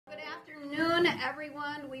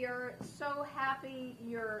everyone. We are so happy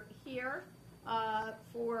you're here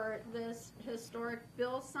for this historic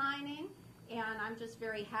bill signing, and I'm just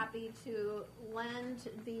very happy to lend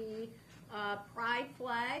the pride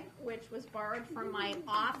flag, which was borrowed from my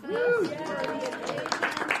office for the occasion.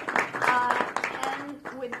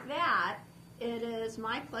 And with that, it is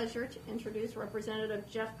my pleasure to introduce Representative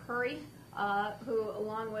Jeff Curry, who,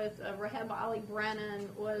 along with Raheb Ali Brennan,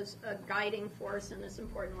 was a guiding force in this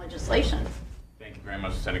important legislation. Thank you very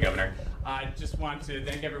much, Lieutenant Governor. I just want to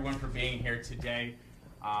thank everyone for being here today.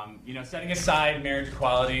 Setting aside marriage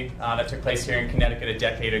equality that took place here in Connecticut a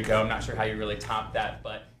decade ago, I'm not sure how you really top that,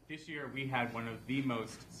 but this year we had one of the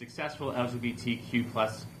most successful LGBTQ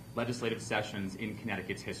plus legislative sessions in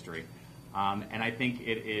Connecticut's history. And I think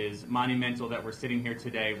it is monumental that we're sitting here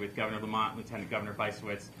today with Governor Lamont, Lieutenant Governor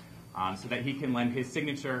Weisswitz, so that he can lend his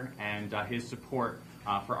signature and his support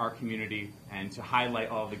for our community and to highlight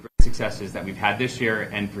all of the great successes that we've had this year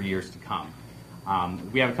and for years to come.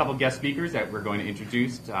 We have a couple guest speakers that we're going to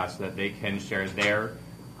introduce so that they can share their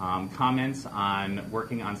comments on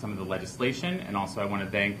working on some of the legislation. And also I want to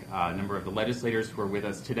thank a number of the legislators who are with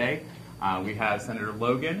us today. We have Senator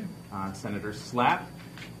Logan, Senator Slapp,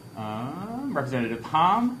 Representative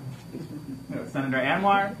Hom, Senator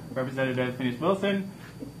Anwar, Representative Finnish-Wilson.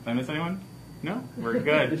 Did I miss anyone? No? We're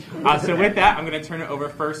good. So with that, I'm going to turn it over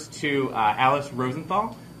first to Alice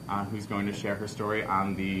Rosenthal, who's going to share her story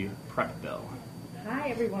on the PrEP bill. Hi,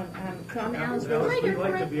 everyone. So I'm Alice Rosenthal. We'd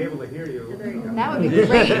like to be able to hear you. That would be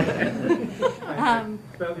great.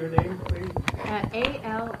 Spell your name, please.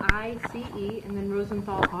 A-L-I-C-E, and then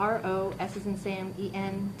Rosenthal, R-O-S as in Sam,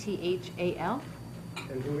 E-N-T-H-A-L.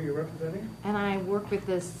 And who are you representing? And I work with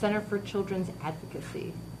the Center for Children's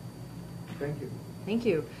Advocacy. Thank you. Thank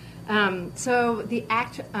you. So the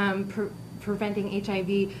Act Preventing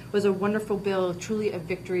HIV was a wonderful bill, truly a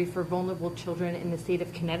victory for vulnerable children in the state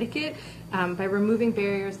of Connecticut. By removing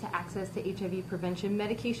barriers to access to HIV prevention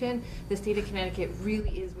medication, the state of Connecticut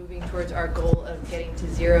really is moving towards our goal of getting to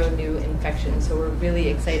 0 new infections, so we're really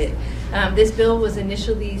excited. This bill was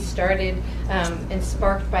initially started and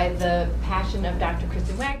sparked by the passion of Dr.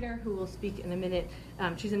 Kristen Wagner, who will speak in a minute.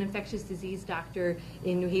 She's an infectious disease doctor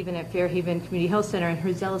in New Haven at Fairhaven Community Health Center, and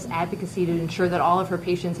her zealous advocacy to ensure that all of her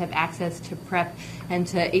patients have access to PrEP and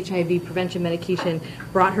to HIV prevention medication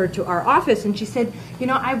brought her to our office. And she said,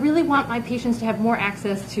 I really want my patients to have more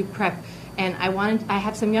access to PrEP, and I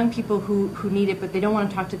have some young people who need it, but they don't want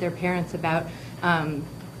to talk to their parents about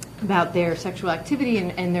their sexual activity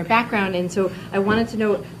and their background, and so I wanted to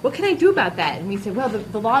know, what can I do about that? And we said, well,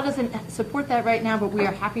 the law doesn't support that right now, but we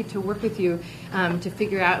are happy to work with you to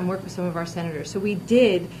figure out and work with some of our senators. So we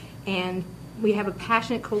did, and we have a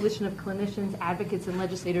passionate coalition of clinicians, advocates, and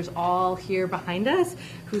legislators all here behind us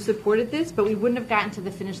who supported this, but we wouldn't have gotten to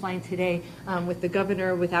the finish line today with the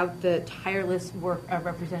governor without the tireless work of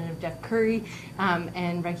Representative Jeff Curry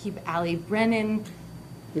and Raheb Ali Brennan.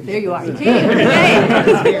 There you are. Great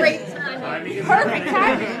timing. Perfect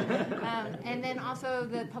timing. And then also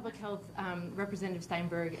the public health Representative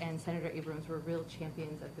Steinberg and Senator Abrams were real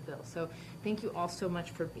champions of the bill. So thank you all so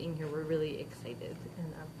much for being here. We're really excited.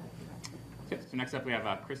 And Okay, so next up we have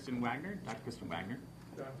Kristen Wagner, Dr. Kristen Wagner.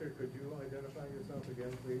 Doctor, could you identify yourself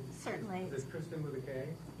again, please? Certainly. Is it Kristen with a K?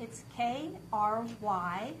 It's K-R-Y-S-T-N,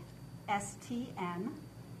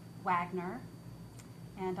 Wagner.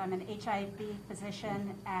 And I'm an HIV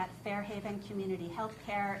physician at Fairhaven Community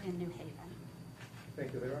Healthcare in New Haven.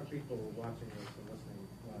 Thank you. There are people watching this and listening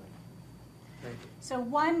live. Thank you. So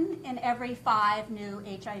 1 in every 5 new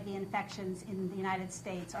HIV infections in the United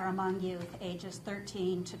States are among youth ages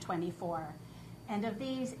 13 to 24. And of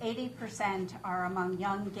these, 80% are among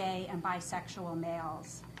young gay and bisexual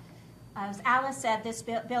males. As Alice said, this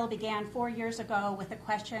bill began 4 years ago with the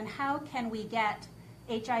question, how can we get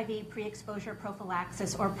HIV pre-exposure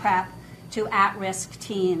prophylaxis, or PrEP, to at-risk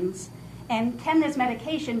teens? And can this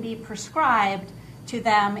medication be prescribed to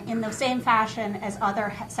them in the same fashion as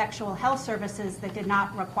other sexual health services that did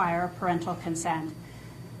not require parental consent?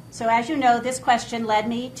 So as you know, this question led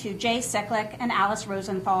me to Jay Sicklick and Alice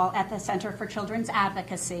Rosenthal at the Center for Children's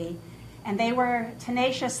Advocacy, and they were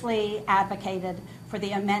tenaciously advocated for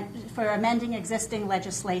amending existing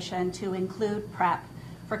legislation to include PrEP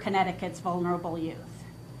for Connecticut's vulnerable youth.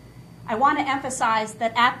 I want to emphasize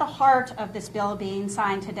that at the heart of this bill being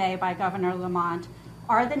signed today by Governor Lamont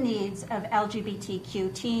are the needs of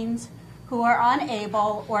LGBTQ teens who are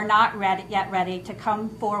unable or not yet ready to come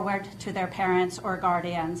forward to their parents or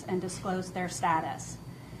guardians and disclose their status.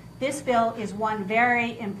 This bill is one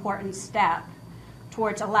very important step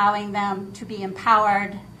towards allowing them to be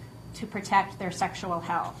empowered to protect their sexual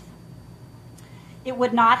health. It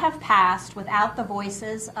would not have passed without the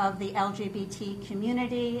voices of the LGBT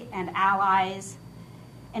community and allies.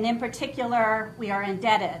 And in particular, we are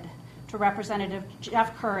indebted to Representative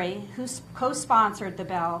Jeff Curry, who co-sponsored the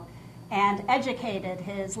bill and educated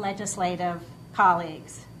his legislative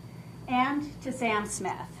colleagues, and to Sam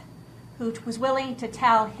Smith, who was willing to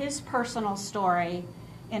tell his personal story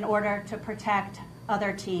in order to protect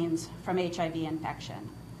other teens from HIV infection.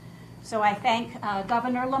 So I thank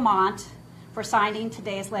Governor Lamont for signing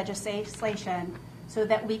today's legislation so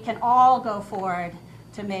that we can all go forward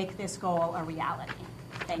to make this goal a reality.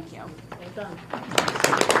 Thank you. Well done.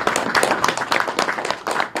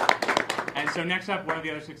 And so next up, one of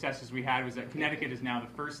the other successes we had was that Connecticut is now the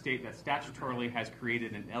first state that statutorily has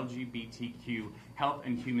created an LGBTQ Health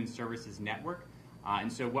and Human Services Network.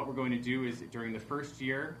 And so what we're going to do is during the first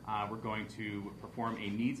year, we're going to perform a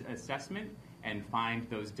needs assessment and find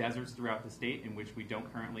those deserts throughout the state in which we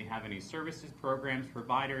don't currently have any services, programs,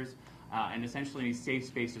 providers, and essentially any safe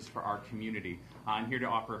spaces for our community. And here to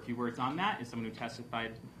offer a few words on that is someone who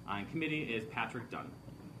testified in committee is Patrick Dunn.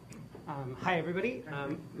 Hi, everybody.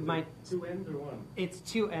 Two N's or one? It's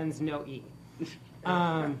two N's, no E.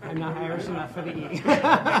 I'm not Irish enough for the E.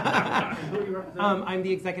 Who do you represent? I'm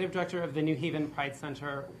the executive director of the New Haven Pride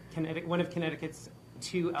Center, one of Connecticut's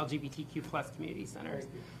 2 LGBTQ plus community centers.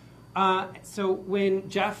 So when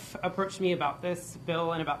Jeff approached me about this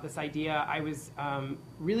bill and about this idea, I was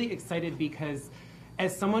really excited because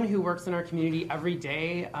as someone who works in our community every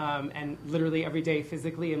day, and literally every day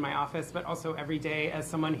physically in my office, but also every day as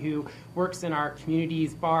someone who works in our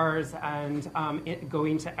community's bars and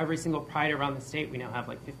going to every single Pride around the state, we now have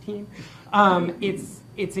like 15,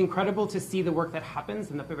 it's incredible to see the work that happens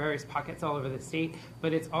in the various pockets all over the state,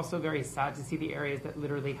 but it's also very sad to see the areas that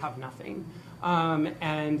literally have nothing.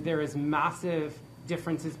 And there is massive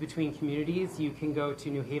differences between communities. You can go to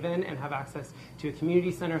New Haven and have access to a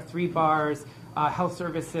community center, 3 bars, health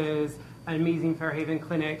services, an amazing Fairhaven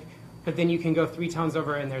clinic, but then you can go 3 towns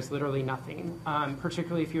over and there's literally nothing,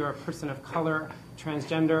 particularly if you're a person of color,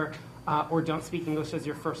 transgender, or don't speak English as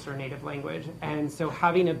your first or native language. And so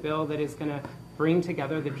having a bill that is going to bring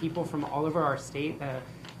together the people from all over our state,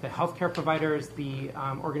 the healthcare providers, the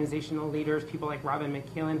organizational leaders, people like Robin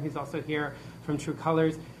McKeelan, who's also here from True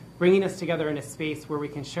Colors, bringing us together in a space where we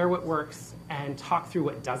can share what works and talk through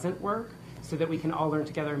what doesn't work so that we can all learn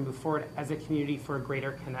together and move forward as a community for a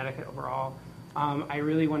greater Connecticut overall. I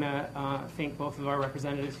really want to thank both of our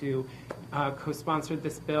representatives who co-sponsored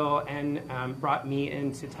this bill and brought me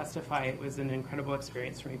in to testify. It was an incredible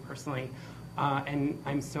experience for me personally. And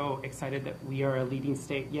I'm so excited that we are a leading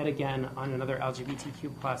state yet again on another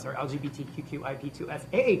LGBTQ plus or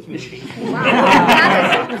LGBTQIP2SAA community.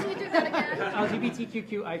 Wow. Can we do that again?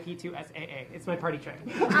 LGBTQIP2SAA. It's my party trick.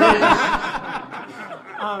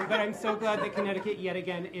 But I'm so glad that Connecticut yet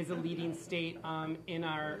again is a leading state in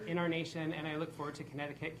our nation, and I look forward to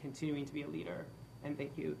Connecticut continuing to be a leader. And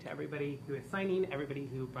thank you to everybody who is signing, everybody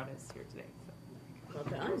who brought us here today. Well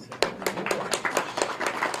done.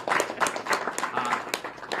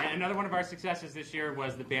 And another one of our successes this year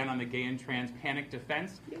was the ban on the gay and trans panic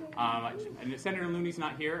defense. And Senator Looney's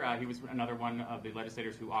not here. He was another one of the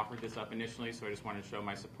legislators who offered this up initially, so I just wanted to show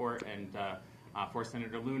my support and for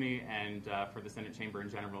Senator Looney and for the Senate chamber in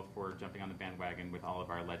general for jumping on the bandwagon with all of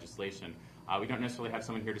our legislation. We don't necessarily have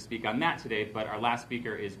someone here to speak on that today, but our last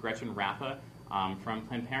speaker is Gretchen Raffa from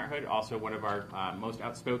Planned Parenthood, also one of our most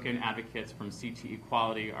outspoken advocates from CT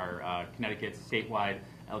Equality, our Connecticut's statewide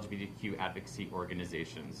LGBTQ advocacy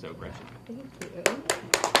organization. So, Gretchen.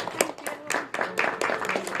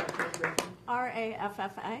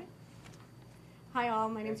 RAFFA. Hi all,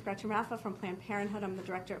 my name is Gretchen Raffa from Planned Parenthood. I'm the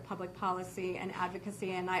Director of Public Policy and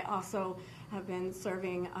Advocacy, and I also have been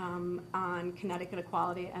serving on Connecticut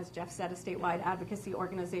Equality, as Jeff said, a statewide advocacy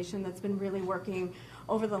organization that's been really working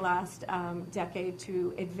over the last decade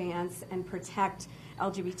to advance and protect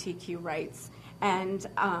LGBTQ rights. And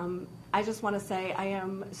I just want to say I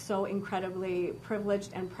am so incredibly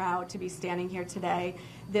privileged and proud to be standing here today.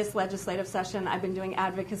 This legislative session, I've been doing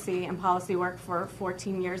advocacy and policy work for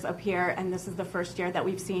 14 years up here, and this is the first year that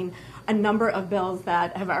we've seen a number of bills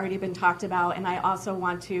that have already been talked about. And I also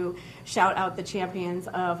want to shout out the champions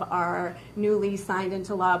of our newly signed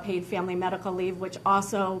into law paid family medical leave, which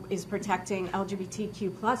also is protecting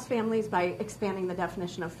LGBTQ plus families by expanding the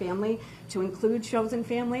definition of family to include chosen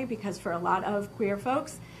family, because for a lot of queer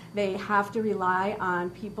folks, they have to rely on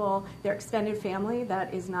people, their extended family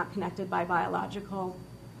that is not connected by biological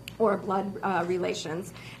or blood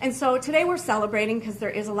relations. And so today we're celebrating because there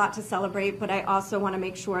is a lot to celebrate, but I also want to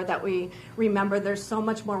make sure that we remember there's so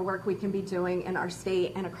much more work we can be doing in our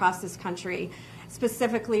state and across this country.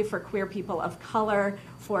 specifically for queer people of color,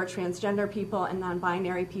 for transgender people and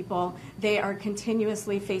non-binary people. They are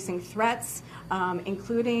continuously facing threats,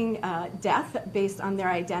 including death based on their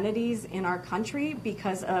identities in our country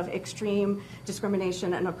because of extreme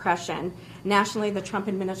discrimination and oppression. Nationally, the Trump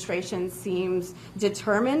administration seems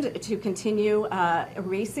determined to continue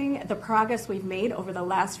erasing the progress we've made over the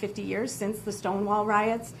last 50 years since the Stonewall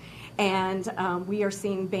riots. And we are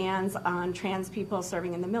seeing bans on trans people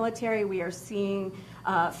serving in the military. We are seeing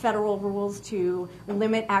federal rules to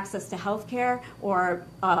limit access to health care or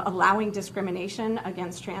allowing discrimination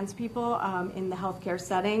against trans people in the healthcare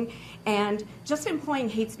setting, and just employing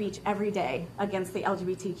hate speech every day against the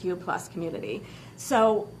LGBTQ plus community.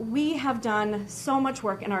 So we have done so much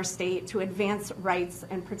work in our state to advance rights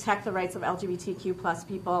and protect the rights of LGBTQ plus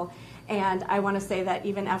people. And I want to say that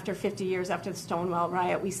even after 50 years after the Stonewall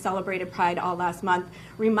riot, we celebrated Pride all last month.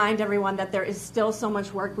 Remind everyone that there is still so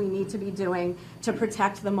much work we need to be doing to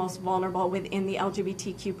protect the most vulnerable within the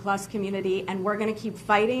LGBTQ plus community. And we're going to keep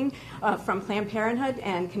fighting from Planned Parenthood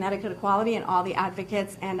and Connecticut Equality and all the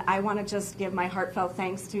advocates. And I want to just give my heartfelt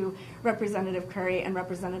thanks to Representative Curry and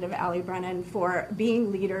Representative Allie Brennan for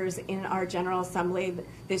being leaders in our General Assembly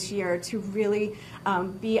this year to really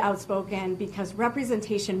be outspoken, because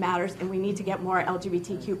representation matters and we need to get more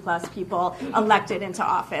LGBTQ plus people elected into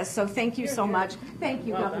office. So thank you so much. Thank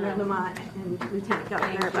you, Governor Lamont and Lieutenant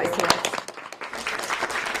Governor Vice Chair.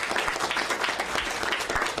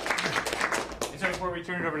 So before we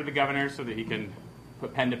turn it over to the governor so that he can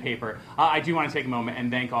put pen to paper, I do want to take a moment and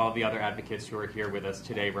thank all of the other advocates who are here with us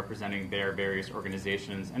today representing their various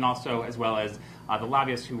organizations, and also as well as the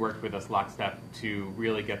lobbyists who worked with us lockstep to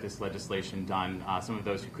really get this legislation done. Some of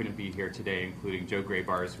those who couldn't be here today, including Joe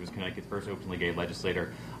Graybars, who was Connecticut's first openly gay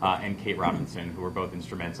legislator, and Kate Robinson, who were both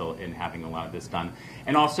instrumental in having a lot of this done.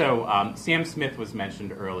 And also, Sam Smith was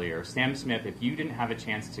mentioned earlier. Sam Smith, if you didn't have a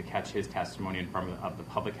chance to catch his testimony in front of the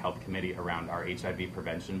Public Health Committee around our HIV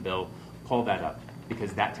prevention bill, pull that up,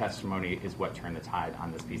 because that testimony is what turned the tide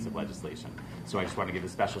on this piece of legislation. So I just want to give a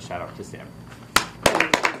special shout out to Sam.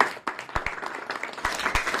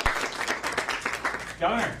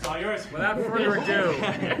 Governor, it's all yours. Without further ado,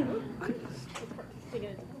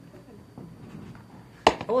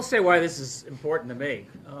 I will say why this is important to me.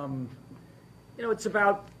 You know, it's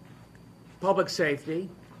about public safety.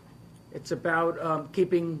 It's about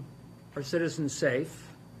keeping our citizens safe.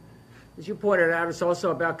 As you pointed out, it's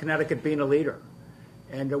also about Connecticut being a leader.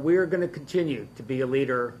 And we are going to continue to be a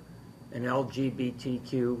leader in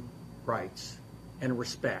LGBTQ rights and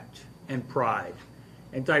respect and pride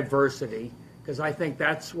and diversity, because I think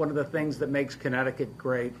that's one of the things that makes Connecticut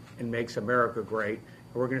great and makes America great.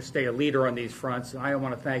 And we're going to stay a leader on these fronts. And I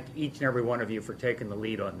want to thank each and every one of you for taking the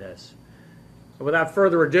lead on this. So without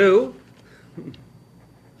further ado,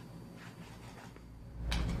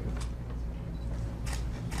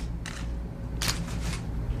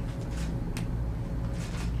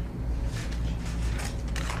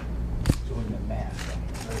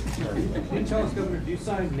 Can you tell us, Governor, do you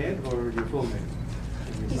sign Ned or your full name?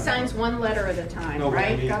 He signs one letter at a time, No, but I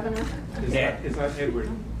right, mean- Governor? It's not Edward.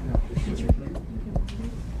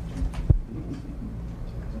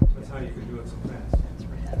 That's how you can do it so fast.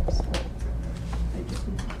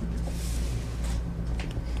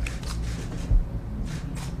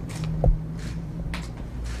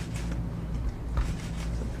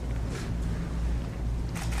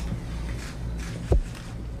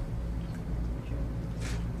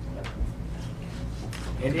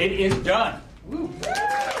 and it is done.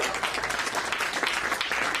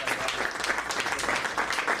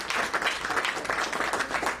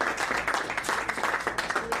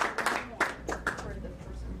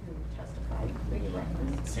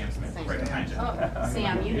 Sam Smith, right behind you. Oh,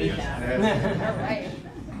 Sam, you need that. All right.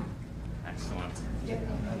 Excellent.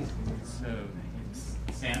 So,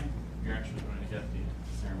 Sam, you're actually going to get the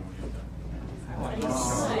ceremonial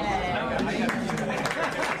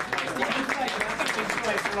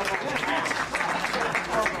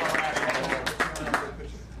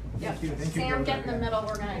Yep. Sam, get in the middle.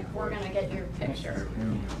 We're gonna get your picture.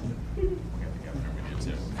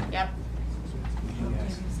 Yep.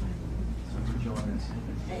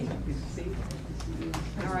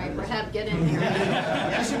 All right, Rahab, get in here.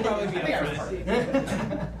 I should probably be up first.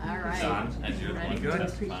 All right. John, as you're the one Ready? to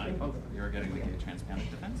testify, you're getting the gay trans panic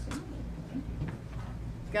defense.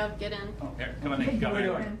 Go, get in. Here, come on in,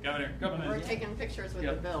 Governor. Governor, come on in. We're taking pictures with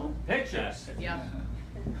the Yep. bill. Pictures. Yep.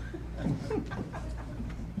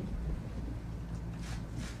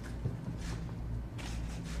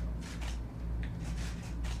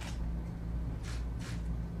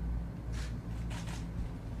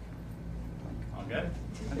 All good?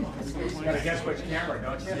 You gotta guess which camera,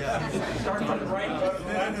 don't you? Start from the right, go to the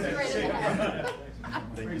left, and see.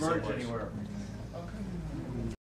 Thank you so much.